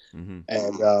developed. Mm-hmm.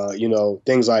 And,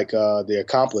 things like the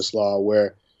accomplice law,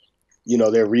 where,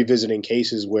 they're revisiting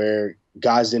cases where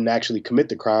guys didn't actually commit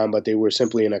the crime, but they were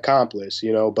simply an accomplice,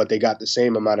 but they got the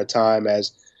same amount of time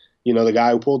as, the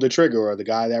guy who pulled the trigger, or the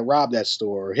guy that robbed that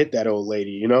store or hit that old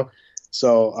lady,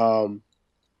 So,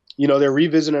 they're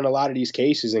revisiting a lot of these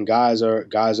cases, and guys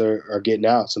are getting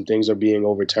out. Some things are being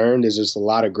overturned. There's just a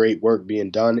lot of great work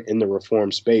being done in the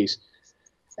reform space.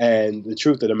 And the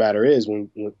truth of the matter is,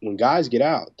 when guys get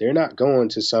out, they're not going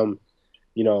to some,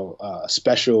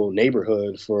 special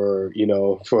neighborhood for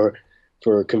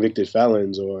convicted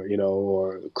felons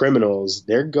or criminals.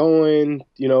 They're going,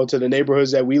 to the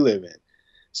neighborhoods that we live in.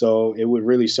 So it would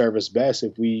really serve us best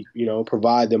if we,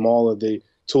 provide them all of the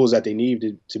tools that they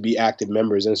need to be active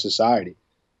members in society.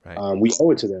 Right. We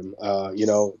owe it to them.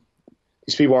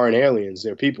 These people aren't aliens.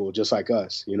 They're people just like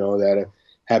us, that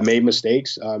have made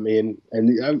mistakes. And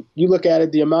you look at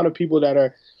it, the amount of people that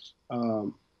are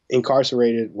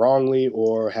incarcerated wrongly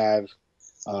or have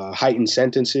heightened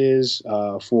sentences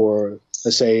for,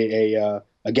 let's say,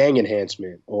 a gang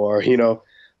enhancement, or,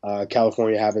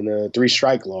 California having the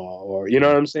 3-strike law, or, what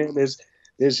I'm saying? There's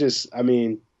just,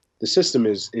 the system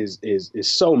is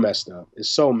so messed up. It's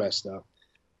so messed up.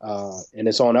 And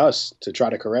it's on us to try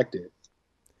to correct it,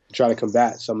 try to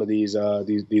combat some of these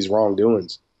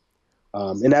wrongdoings.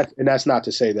 And that's not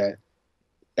to say that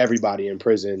everybody in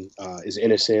prison is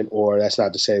innocent, or that's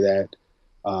not to say that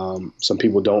some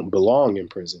people don't belong in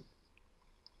prison.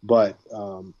 But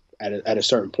at a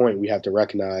certain point, we have to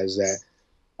recognize that,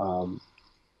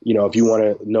 if you want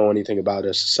to know anything about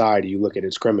a society, you look at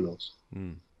its criminals.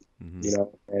 Mm-hmm.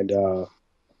 And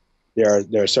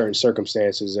there are certain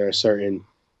circumstances, there are certain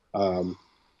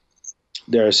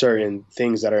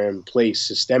things that are in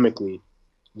place systemically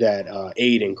that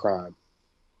aid in crime.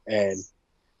 And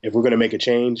if we're going to make a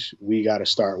change, we got to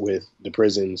start with the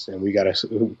prisons, and we got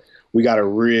to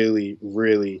really,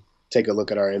 really take a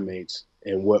look at our inmates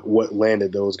and what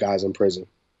landed those guys in prison.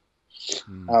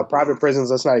 Hmm. Private prisons,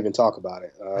 let's not even talk about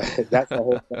it. That's a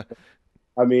whole.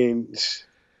 I mean,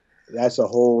 that's a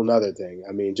whole nother thing.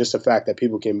 I mean, just the fact that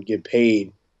people can get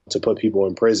paid to put people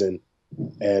in prison,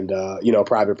 and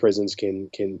private prisons can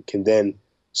then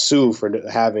sue for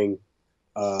having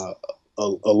uh,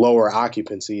 a lower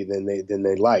occupancy than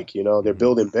they like. They're Hmm.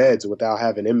 building beds without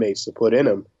having inmates to put in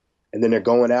them, and then they're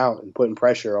going out and putting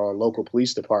pressure on local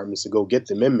police departments to go get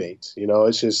them inmates.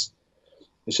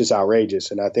 It's just outrageous,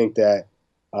 and I think that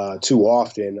too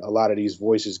often a lot of these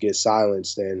voices get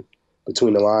silenced, and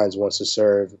Between the Lines wants to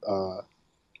serve,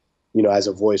 as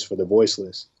a voice for the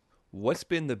voiceless. What's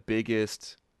been the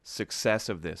biggest success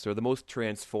of this, or the most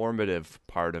transformative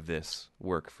part of this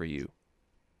work for you?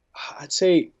 I'd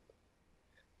say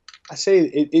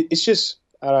it's just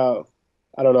I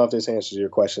don't know if this answers your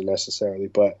question necessarily,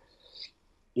 but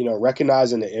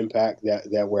recognizing the impact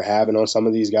that we're having on some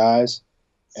of these guys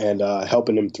and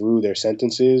helping them through their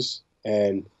sentences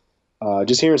and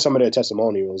just hearing some of their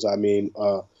testimonials. I mean,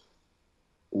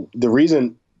 the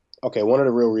reason, okay, one of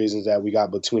the real reasons that we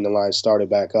got Between the Lines started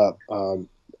back up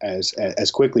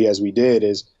as quickly as we did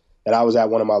is that I was at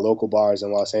one of my local bars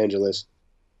in Los Angeles,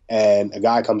 and a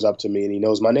guy comes up to me and he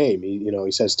knows my name.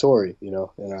 He says Tory,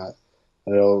 and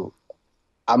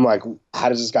I'm like, how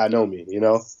does this guy know me,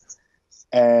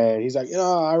 And he's like,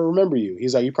 I remember you.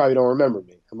 He's like, you probably don't remember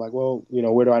me. I'm like, well,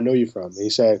 where do I know you from? And he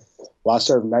said, well, I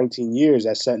served 19 years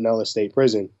at Sentinella State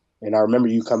Prison, and I remember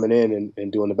you coming in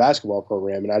and doing the basketball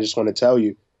program, and I just want to tell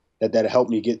you that helped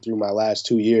me get through my last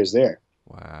 2 years there.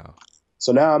 Wow.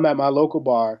 So now I'm at my local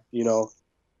bar.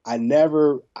 I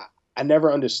never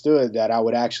understood that I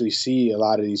would actually see a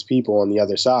lot of these people on the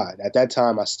other side. At that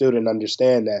time, I still didn't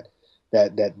understand that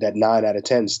 9 out of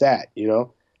 10 stat.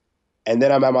 And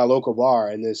then I'm at my local bar,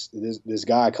 and this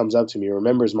guy comes up to me,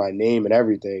 remembers my name and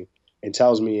everything, and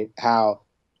tells me how,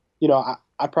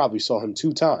 I probably saw him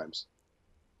 2 times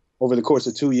over the course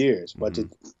of 2 years. But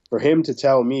for him to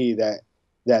tell me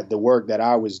that the work that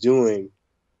I was doing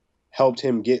helped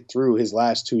him get through his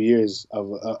last 2 years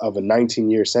of a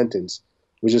 19-year sentence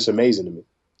was just amazing to me.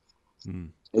 Mm.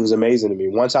 It was amazing to me.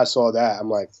 Once I saw that, I'm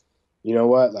like, you know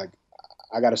what? Like,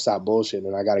 I got to stop bullshitting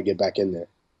and I got to get back in there.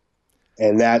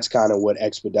 And that's kind of what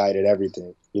expedited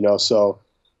everything, So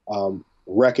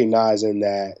recognizing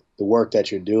that the work that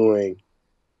you're doing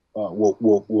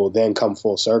will then come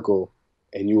full circle,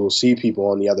 and you will see people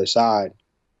on the other side.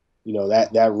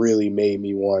 That really made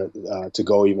me want to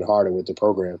go even harder with the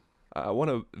program. I want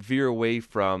to veer away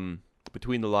from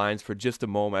Between the Lines for just a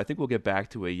moment. I think we'll get back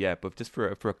to it yet, but just for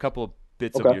a couple of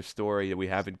bits of Okay. your story that we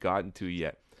haven't gotten to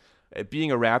yet.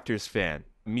 Being a Raptors fan,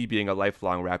 me being a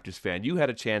lifelong Raptors fan, you had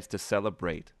a chance to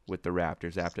celebrate with the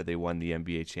Raptors after they won the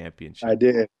NBA championship. I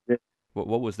did.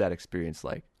 What was that experience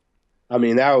like? I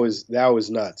mean, that was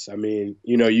nuts. I mean,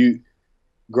 you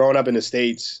growing up in the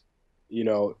States,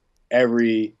 not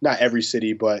every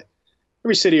city, but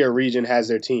every city or region has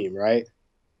their team, right?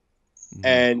 Mhm.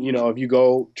 And, if you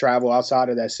go travel outside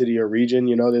of that city or region,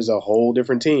 there's a whole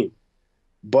different team.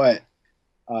 But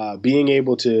being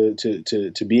able to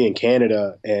be in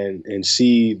Canada and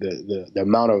see the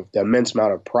immense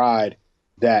amount of pride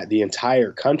that the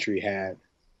entire country had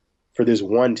for this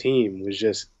one team was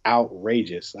just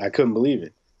outrageous. I couldn't believe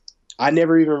it. I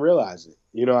never even realized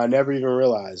it. I never even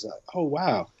realized, oh,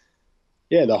 wow.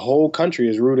 Yeah, the whole country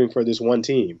is rooting for this one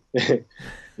team.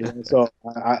 So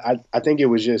I think it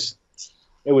was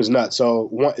nuts.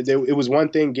 So it was one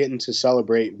thing getting to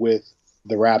celebrate with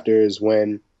the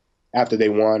Raptors after they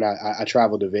won. I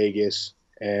traveled to Vegas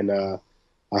and I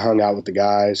hung out with the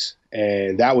guys,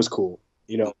 and that was cool,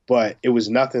 But it was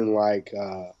nothing like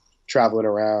traveling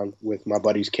around with my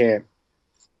buddy's camp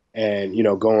and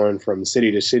going from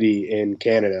city to city in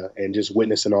Canada and just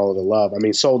witnessing all of the love. I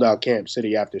mean, sold out camp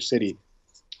city after city,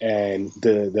 and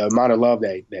the amount of love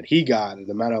that he got and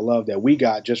the amount of love that we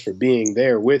got just for being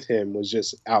there with him was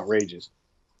just outrageous.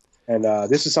 And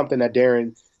this is something that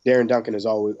Darren Duncan is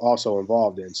always also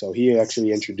involved in. So he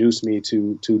actually introduced me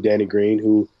to Danny Green,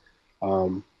 who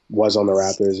was on the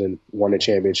Raptors and won the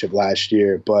championship last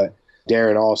year. But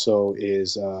Darren also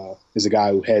is a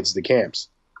guy who heads the camps.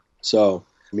 So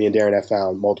me and Darren have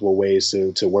found multiple ways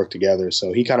to work together.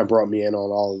 So he kind of brought me in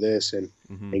on all of this and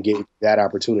gave me that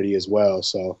opportunity as well.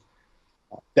 So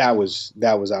that was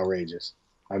outrageous.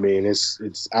 I mean,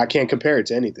 it's I can't compare it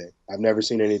to anything. I've never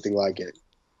seen anything like it.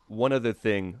 One other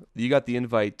thing, you got the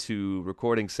invite to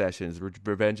recording sessions,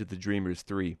 Revenge of the Dreamers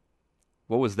 3.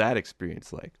 What was that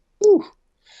experience like? Whew.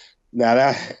 Now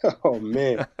that, oh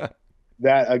man,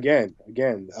 that again,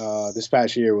 this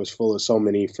past year was full of so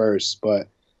many firsts, but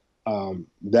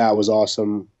that was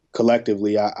awesome.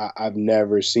 collectively, I've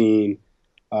never seen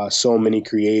so many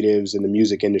creatives in the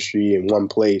music industry in one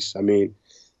place. I mean,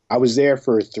 I was there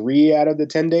for 3 out of the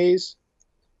 10 days,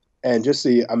 and just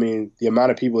the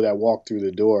amount of people that walked through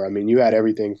the door. I mean, you had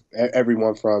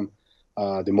everyone from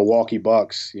the Milwaukee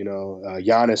Bucks,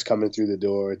 Giannis coming through the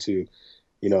door to,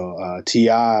 Ti.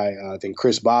 I think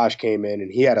Chris Bosh came in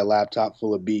and he had a laptop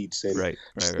full of beats, and it Right.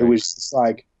 was just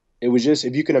like it was just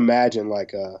if you can imagine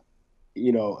like a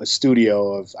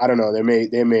studio of I don't know there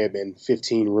may have been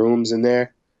 15 rooms in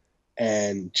there,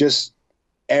 and just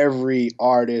every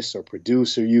artist or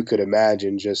producer you could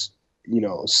imagine just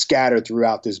scattered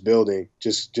throughout this building,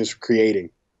 just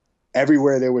creating.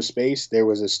 Everywhere there was space, there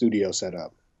was a studio set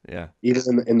up. Yeah.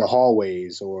 Even in the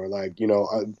hallways or like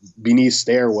beneath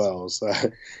stairwells,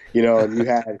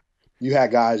 and you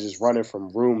had guys just running from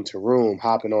room to room,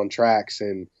 hopping on tracks,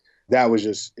 and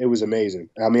it was amazing.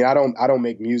 I mean, I don't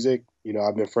make music.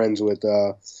 I've been friends with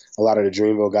a lot of the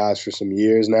Dreamville guys for some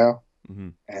years now, Hmm.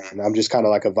 and I'm just kind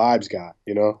of like a vibes guy.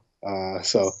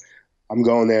 So I'm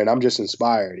going there and I'm just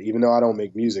inspired. Even though I don't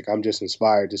make music, I'm just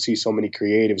inspired to see so many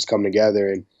creatives come together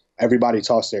and everybody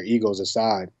toss their egos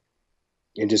aside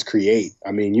and just create.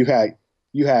 I mean, you had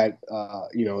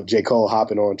J. Cole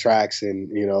hopping on tracks and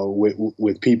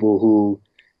with people who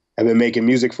have been making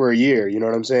music for a year. You know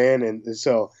what I'm saying? And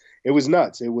so it was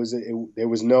nuts. There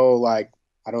was no like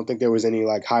I don't think there was any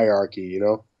like hierarchy.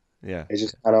 Yeah. It's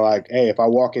just kind of like, hey, if I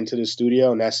walk into the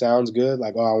studio and that sounds good,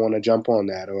 like, oh, I want to jump on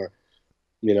that, or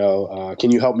can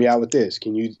you help me out with this?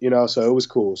 Can you. So it was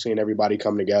cool seeing everybody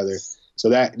come together. So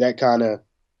that kind of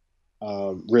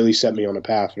really set me on a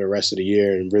path for the rest of the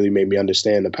year and really made me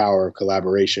understand the power of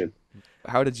collaboration.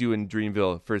 How did you and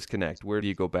Dreamville first connect? Where do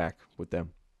you go back with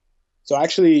them? So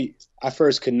actually, I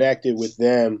first connected with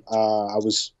them. I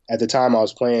was at the time I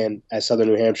was playing at Southern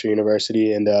New Hampshire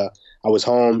University, and I was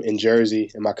home in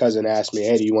Jersey, and my cousin asked me,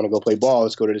 "Hey, do you want to go play ball?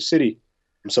 Let's go to the city."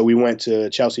 And so we went to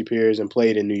Chelsea Piers and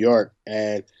played in New York,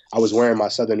 and I was wearing my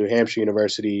Southern New Hampshire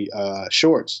University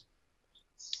shorts.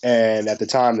 And at the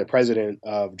time, the president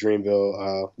of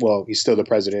Dreamville, well, he's still the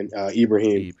president,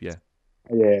 Ibrahim. Eve, yeah.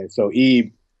 Yeah, so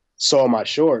Ebe saw my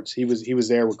shorts. He was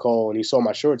there with Cole, and he saw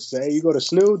my shorts. He said, "Hey, you go to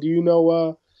SNU? Do you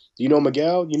know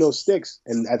Miguel? You know Sticks?"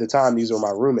 And at the time, these were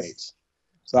my roommates.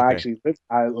 So Okay.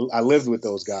 I lived with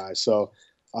those guys. So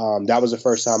that was the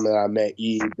first time that I met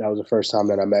Ebe. That was the first time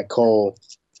that I met Cole,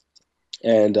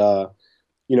 and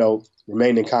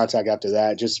remained in contact after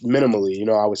that, just minimally.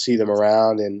 I would see them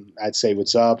around, and I'd say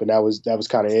what's up, and that was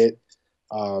kind of it.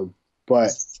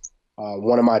 But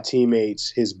one of my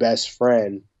teammates, his best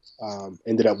friend,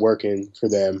 ended up working for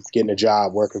them, getting a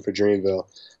job working for Dreamville.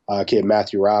 Kid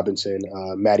Matthew Robinson,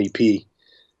 Matty P,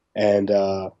 and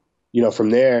from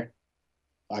there,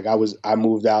 like I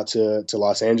moved out to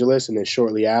Los Angeles, and then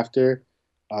shortly after,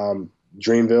 um,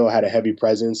 Dreamville had a heavy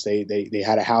presence. They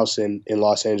had a house in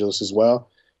Los Angeles as well,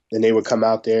 and they would come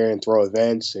out there and throw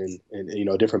events and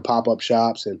different pop up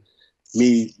shops. And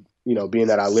me, being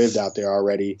that I lived out there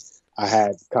already, I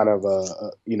had kind of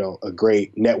a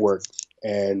great network,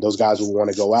 and those guys would want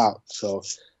to go out. So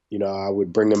I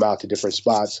would bring them out to different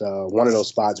spots. One of those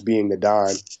spots being the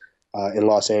Dime in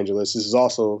Los Angeles. This is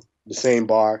also the same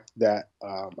bar that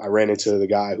I ran into the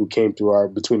guy who came through our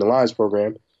Between the Lines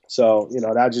program. So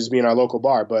that would just be in our local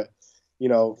bar, but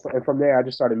and from there I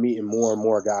just started meeting more and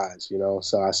more guys.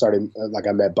 So I started like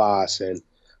I met Boss and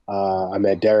I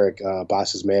met Derek,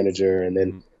 Boss's manager, and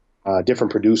then Hmm.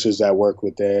 different producers that work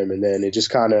with them, and then it just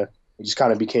kind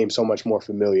of became so much more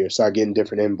familiar. Started getting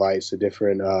different invites to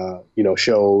different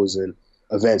shows and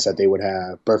events that they would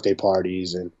have, birthday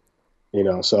parties, and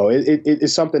so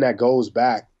it's something that goes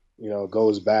back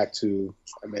to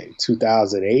I mean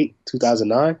 2008,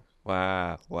 2009.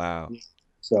 Wow. Wow.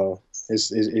 So it's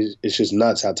just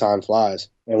nuts how time flies.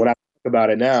 And when I talk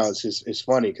about it now, it's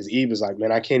funny because Eve is like,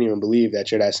 man, I can't even believe that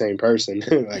you're that same person.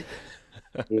 Like,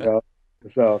 you know,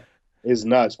 so it's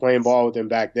nuts playing ball with him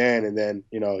back then. And then,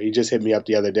 he just hit me up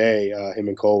the other day. Him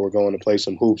and Cole were going to play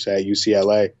some hoops at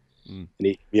UCLA, Mm. and he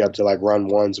hit me up to like run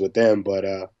ones with them. But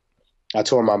I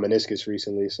tore my meniscus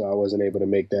recently, so I wasn't able to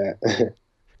make that.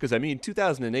 Because I mean,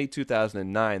 2008,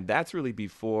 2009, that's really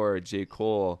before J.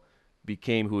 Cole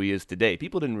became who he is today.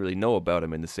 People didn't really know about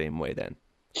him in the same way then.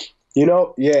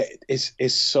 Yeah,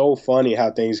 it's so funny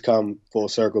how things come full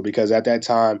circle because at that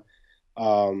time,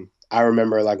 I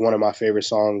remember like one of my favorite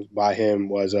songs by him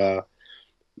was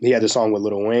he had the song with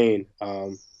Lil Wayne,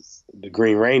 the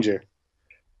Green Ranger,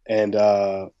 and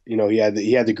he had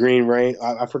the Green Rain.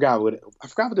 I forgot what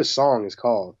the song is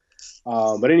called,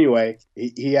 but anyway,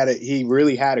 he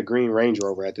really had a Green Range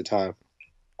Rover at the time,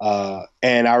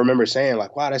 And I remember saying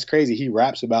like, wow, that's crazy. He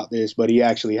raps about this, but he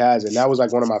actually has it. And that was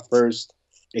like one of my first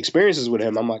experiences with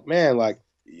him. I'm like, man, like,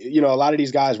 a lot of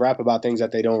these guys rap about things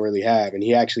that they don't really have. And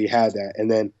he actually had that. And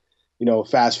then,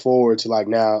 fast forward to like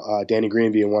now, Danny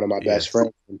Green being one of my best Yes.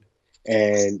 friends.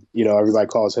 And, everybody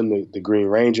calls him the Green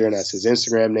Ranger, and that's his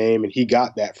Instagram name. And he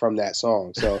got that from that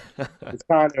song. So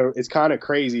it's kind of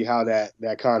crazy how that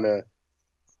kind of,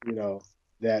 you know,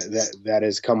 that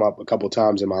has come up a couple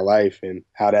times in my life and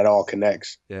how that all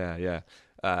connects. Yeah, yeah.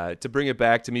 To bring it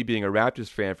back to me being a Raptors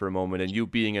fan for a moment and you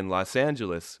being in Los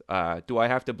Angeles, do I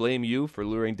have to blame you for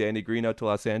luring Danny Green out to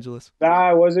Los Angeles?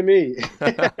 Nah, it wasn't me.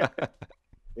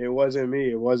 It wasn't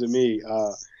me. It wasn't me.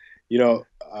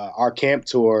 Our camp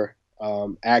tour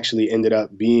actually ended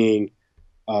up being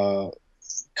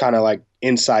kind of like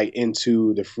insight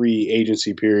into the free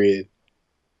agency period.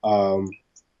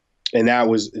 And that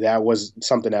was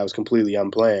something that was completely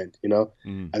unplanned.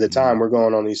 At the time we're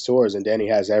going on these tours, and Danny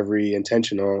has every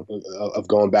intention of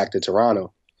going back to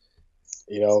Toronto.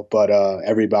 But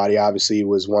everybody obviously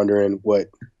was wondering what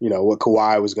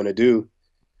Kawhi was going to do,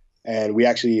 and we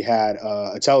actually had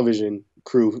a television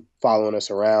crew following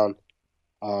us around.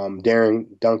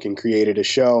 Darren Duncan created a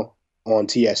show on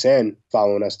TSN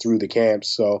following us through the camps,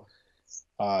 so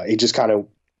it just kind of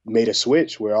made a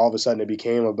switch where all of a sudden it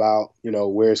became about,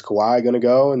 where's Kawhi going to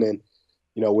go? And then,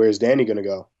 where's Danny going to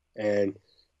go? And,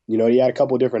 he had a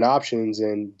couple of different options,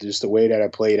 and just the way that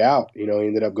it played out, he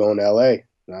ended up going to LA.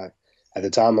 At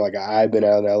the time, like I had been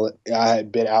out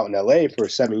in LA for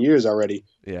 7 years already.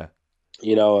 Yeah.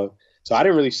 So I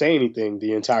didn't really say anything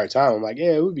the entire time. I'm like,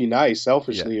 yeah, it would be nice.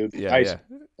 Selfishly, it would be nice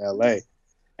in LA.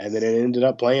 And then it ended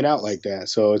up playing out like that.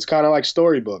 So it's kind of like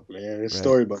storybook, man. It's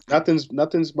storybook.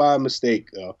 Nothing's by mistake,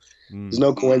 though. There's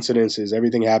no coincidences.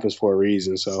 Everything happens for a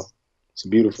reason. So it's a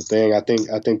beautiful thing. I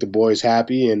think the boy's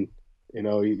happy, and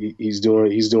he's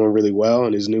doing really well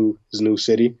in his new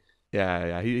city.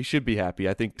 Yeah, he should be happy.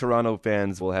 I think Toronto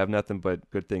fans will have nothing but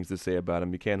good things to say about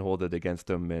him. You can't hold it against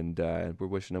him, and we're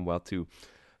wishing him well too.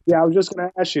 Yeah, I was just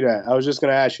gonna ask you that.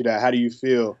 How do you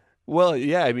feel? Well,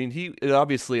 yeah, I mean,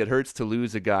 it hurts to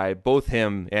lose a guy, both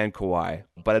him and Kawhi,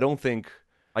 but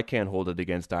I can't hold it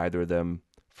against either of them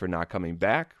for not coming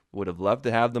back. Would have loved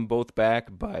to have them both back,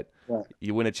 but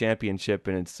you win a championship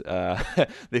and it's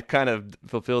they've kind of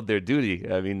fulfilled their duty.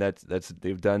 I mean, that's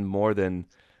they've done more than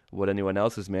what anyone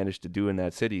else has managed to do in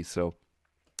that city. So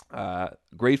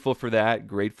grateful for that.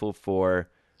 Grateful for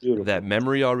that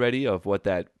memory already of what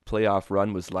that playoff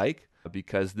run was like,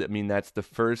 because that's the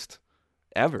first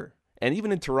ever. And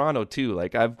even in Toronto too,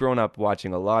 like I've grown up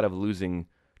watching a lot of losing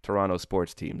Toronto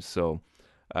sports teams, so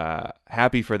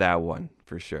happy for that one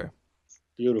for sure.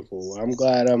 Beautiful. I'm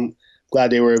glad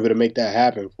they were able to make that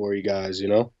happen for you guys.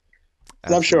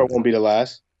 I'm sure it won't be the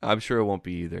last. I'm sure it won't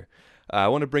be either. I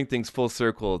want to bring things full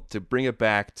circle to bring it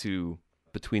back to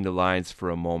Between the Lines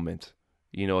for a moment.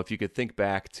 If you could think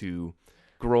back to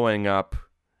growing up,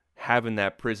 having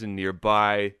that prison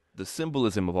nearby, the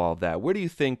symbolism of all of that, where do you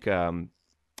think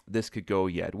this could go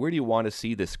yet? Where do you want to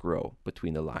see this grow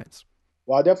Between the Lines?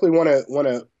 Well, I definitely want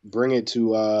to bring it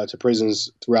to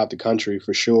prisons throughout the country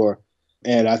for sure.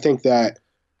 And I think that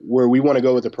where we want to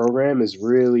go with the program is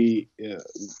really,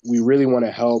 we really want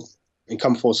to help and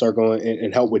come full circle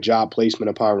and help with job placement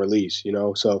upon release.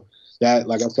 So that,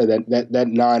 like I said, that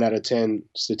 9 out of 10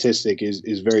 statistic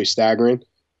is very staggering.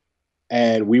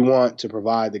 And we want to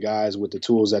provide the guys with the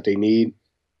tools that they need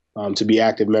to be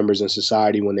active members in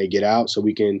society when they get out, so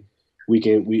we can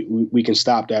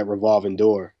stop that revolving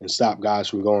door and stop guys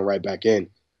from going right back in.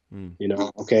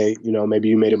 Maybe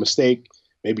you made a mistake,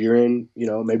 maybe you're in,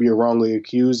 maybe you're wrongly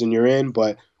accused and you're in,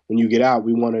 but when you get out,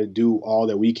 we want to do all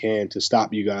that we can to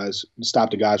stop the guys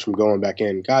from going back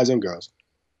in, guys and girls.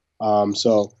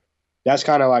 So that's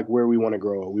kind of like where we want to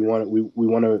grow. We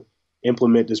want to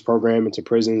implement this program into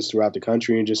prisons throughout the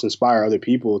country and just inspire other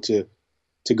people to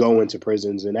go into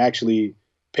prisons and actually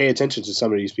pay attention to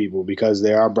some of these people, because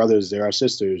they're our brothers, they're our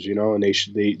sisters, and they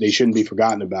shouldn't be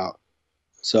forgotten about.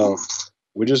 So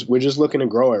we're just looking to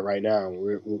grow it right now.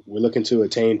 We're looking to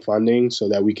attain funding so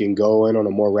that we can go in on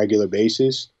a more regular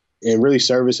basis and really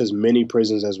service as many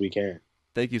prisons as we can.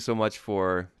 Thank you so much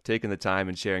for taking the time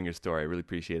and sharing your story. I really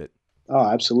appreciate it. Oh,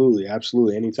 absolutely.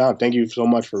 Absolutely. Anytime. Thank you so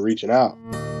much for reaching out.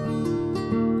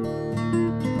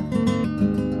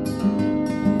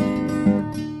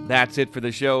 That's it for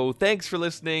the show. Thanks for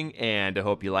listening, and I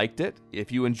hope you liked it.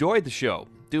 If you enjoyed the show,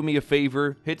 do me a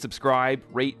favor, hit subscribe,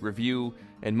 rate, review,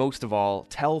 and most of all,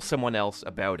 tell someone else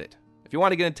about it. If you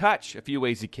want to get in touch, a few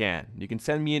ways you can. You can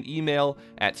send me an email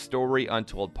at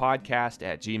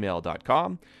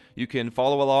storyuntoldpodcast@gmail.com. You can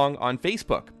follow along on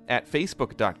Facebook at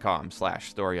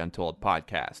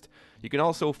facebook.com/StoryUntoldPodcast. You can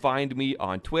also find me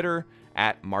on Twitter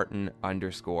at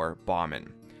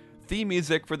Martin_Bauman. Theme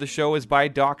music for the show is by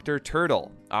Dr.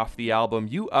 Turtle off the album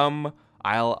You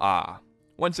I'll Ah.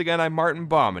 Once again, I'm Martin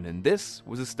Bauman, and this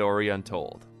was A Story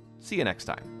Untold. See you next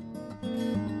time.